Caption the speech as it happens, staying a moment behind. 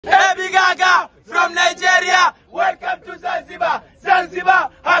from Nigeria. Welcome to Zanzibar. Zanzibar,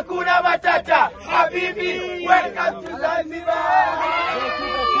 hakuna matata. Habibi, welcome to Zanzibar.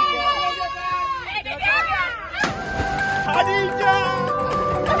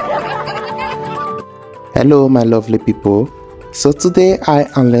 Hello my lovely people. So today I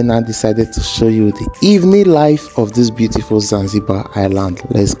and Lena decided to show you the evening life of this beautiful Zanzibar island.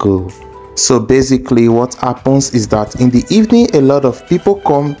 Let's go. So basically what happens is that in the evening a lot of people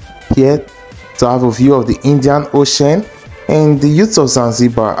come here to have a view of the Indian Ocean, and the youth of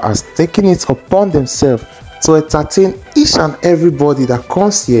Zanzibar has taken it upon themselves to entertain each and everybody that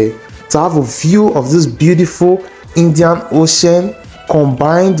comes here to have a view of this beautiful Indian Ocean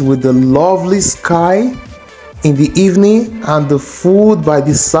combined with the lovely sky in the evening, and the food by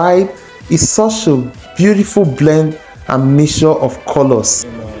the side is such a beautiful blend and mixture of colors.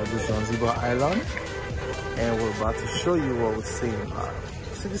 In the Zanzibar island, and we're about to show you what we're seeing.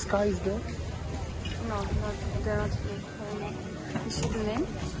 See the sky is there? No, they're not. You see the name?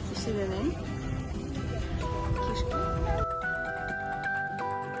 You see the name? Kishki.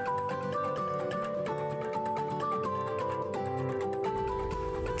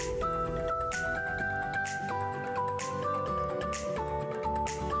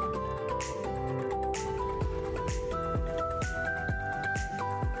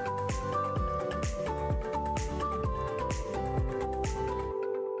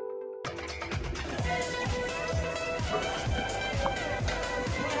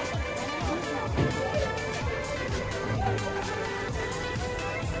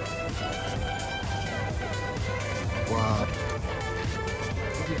 Wow.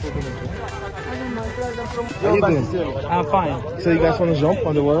 How you doing? I'm fine. So you guys want to jump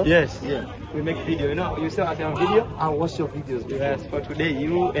on the water? Yes. Yeah. We make video. You know, you saw us on video. And what's your videos? Yes. For today,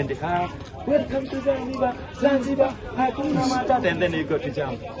 you and the car. Welcome to Zanzibar. Zanzibar. Hakuna matata. And then you go to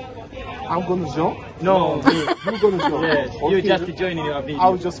jump. I'm going to jump? No, me. You're going to jump? Yes. Okay. You just join in your video.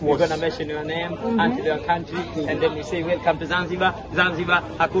 I'll just watch. You're going to mention your name until your country. And then we say, welcome to Zanzibar. Zanzibar.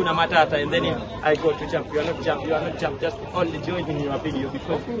 Hakuna matata. And then I go to jump. You are not jump. You are not jump. Just only join in your video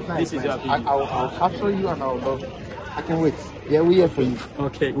because this is your video. I'll capture you and I'll love. I can wait. Yeah, we're here for you.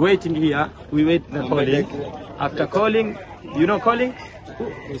 Okay, waiting here. We wait the calling. After calling, you know calling?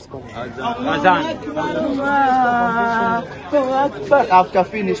 Azan. After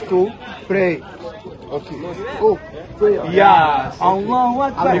finish to pray. Okay. Oh, prayer. Yes.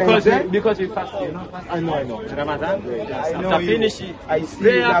 Allah because we fast, you know. Fast. I know. Ramadan. Yes. I know After you. finish, I see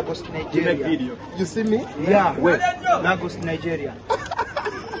prayer, Lagos, you Nigeria. make video. You see me? Yeah. Where? Lagos, Nigeria.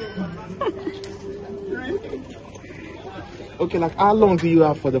 Okay, like how long do you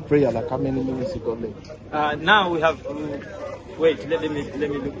have for the prayer? Like how many minutes you got left? Now we have. Wait, let me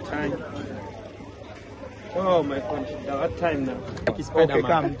look time. Oh my God, what time now? Okay,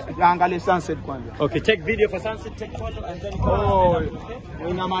 come. Angalia sunset kwanza. Okay, take video for sunset, take photo, and then. Oh,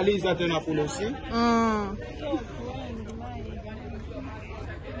 unamaliza tena kule, si?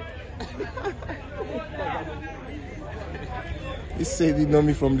 He said he know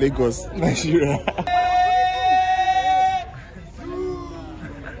me from Lagos, Nigeria.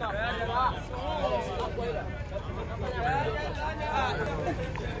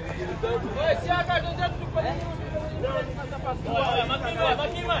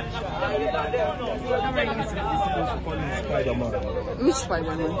 Which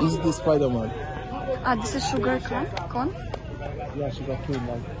Spider-Man? This is the Spider-Man. Ah, this is sugar cone? Yeah, sugar cane,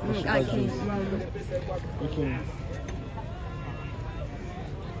 like I can. you can.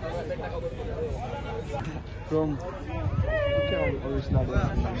 From originally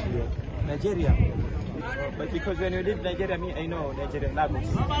Nigeria. But because when you live Nigeria, I know Nigeria,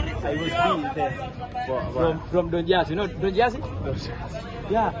 Lagos. I was there. From Don Jazzy. You know Don Jazzy?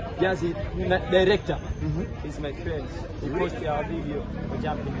 Yeah, Jazzy, director. He's my friend. He posted our video for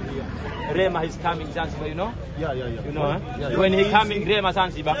jumping here. Rema is coming Zanzibar, you know? Yeah. You know, huh? When he coming, Rema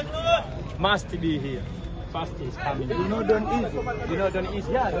Zanzibar must be here. First is coming. You know Don Easy? You know Don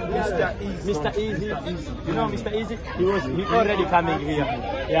Easy? Yeah, Mr. Easy. You know Mr. Easy? He already coming here.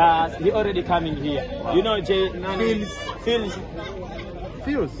 Yeah, he already coming here. You know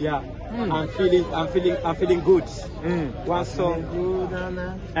Feels. Yeah. I'm feeling good. One song.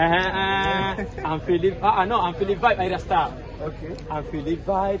 I'm feeling vibe. I start. Okay. I'm feeling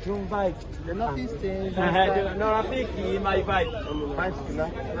vibe. You're not this thing. No, I'm thinking my vibe.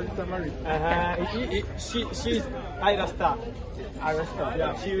 She's Ira Star.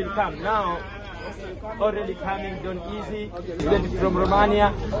 Yeah, she will come now. Already coming, Don Easy, from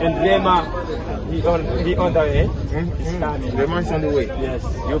Romania, and Rema, he on the way. He's coming. Rema's on the way. Yes.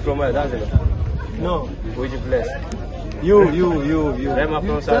 You from where? Zanzibar? No. Which place? You. Rema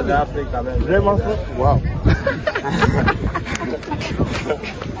from South Africa, man. Rema from? Wow.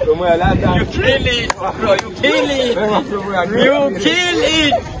 From where London? You kill it, bro. You kill it. Rema from where? You kill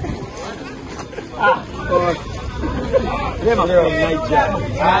it. Rema from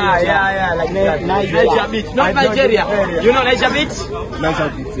Nigeria. Yeah. Like Niger Beach. Not Nigeria. You know Niger Beach? Niger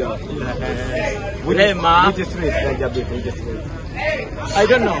Beach, yeah. Rema. Which is race, Niger Beach, which is race. I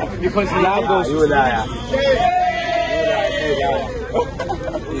don't know because Lagos. You liar.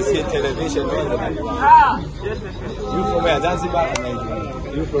 You see television, man. You from where? Zanzibar and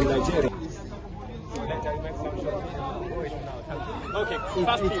Nigeria. You from Nigeria. Okay,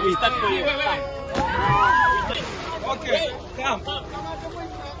 start for you. Okay, come.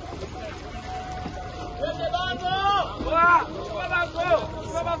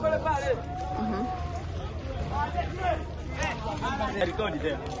 Record it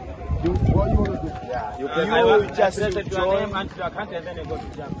there. What you want to do? Yeah, you just set your join. name and your account and then you go to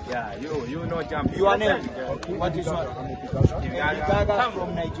jump. Yeah, you know jump. Your name? Okay. What is your name? Gaga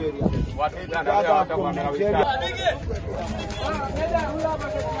from Nigeria. What is that? Gaga from Nigeria.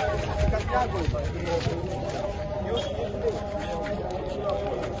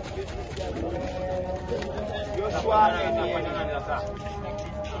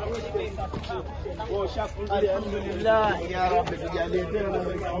 Alhamdulillah, ya Rabbi, tujalie tena.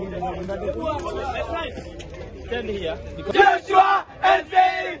 Stand here. Joshua and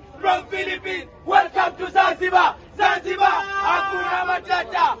Faye from Philippines. Welcome to Zanzibar. Zanzibar, hakuna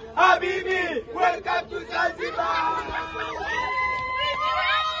matata. Habibi, welcome to Zanzibar.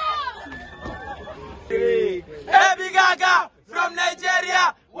 Baby Gaga from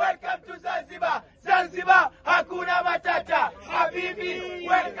Nigeria. Welcome to Zanzibar. Zanzibar, hakuna matata. Habibi,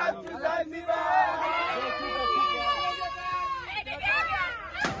 welcome to Zanzibar.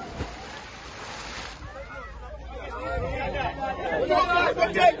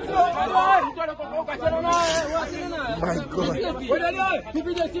 My God.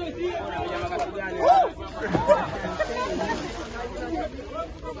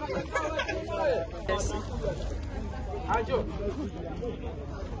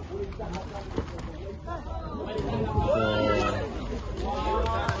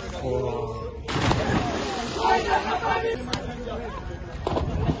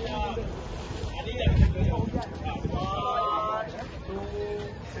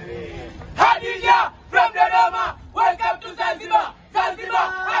 Hadija from Dodoma. Welcome to Zanzibar. Zanzibar,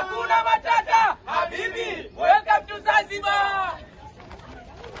 hakuna matata. Habibi, welcome to Zanzibar.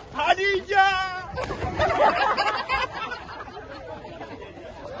 Hadija.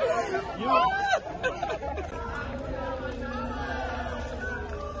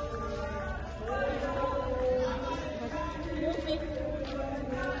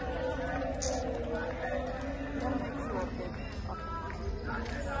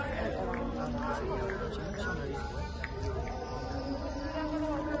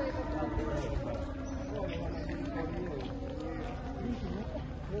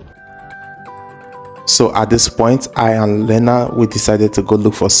 So at this point, I and Lena, we decided to go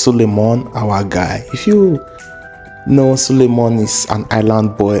look for Suleiman, our guy. If you know, Suleiman is an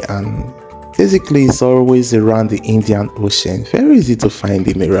island boy and basically he's always around the Indian Ocean. Very easy to find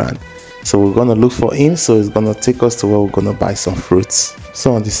him around. So we're gonna look for him, so he's gonna take us to where we're gonna buy some fruits.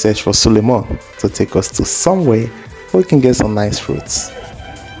 So on the search for Suleiman to take us to somewhere where we can get some nice fruits.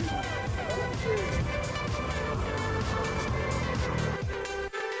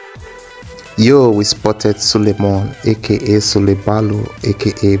 Yo, we spotted Suleiman, aka Sulebalo,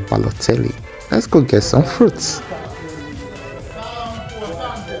 aka Balotelli. Let's go get some fruits.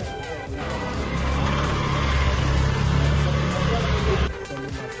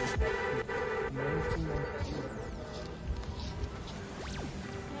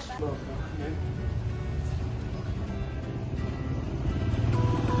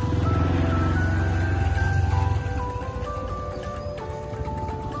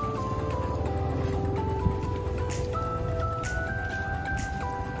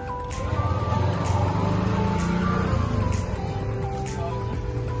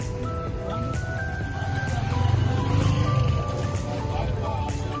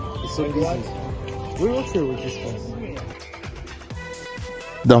 So busy. We're okay with this one.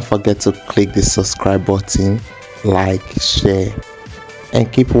 Don't forget to click the subscribe button, like, share, and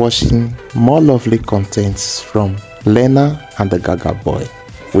keep watching more lovely contents from Lena and the Gaga Boy.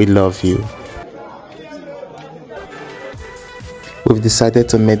 We love you. We've decided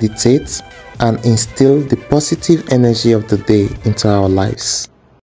to meditate and instill the positive energy of the day into our lives.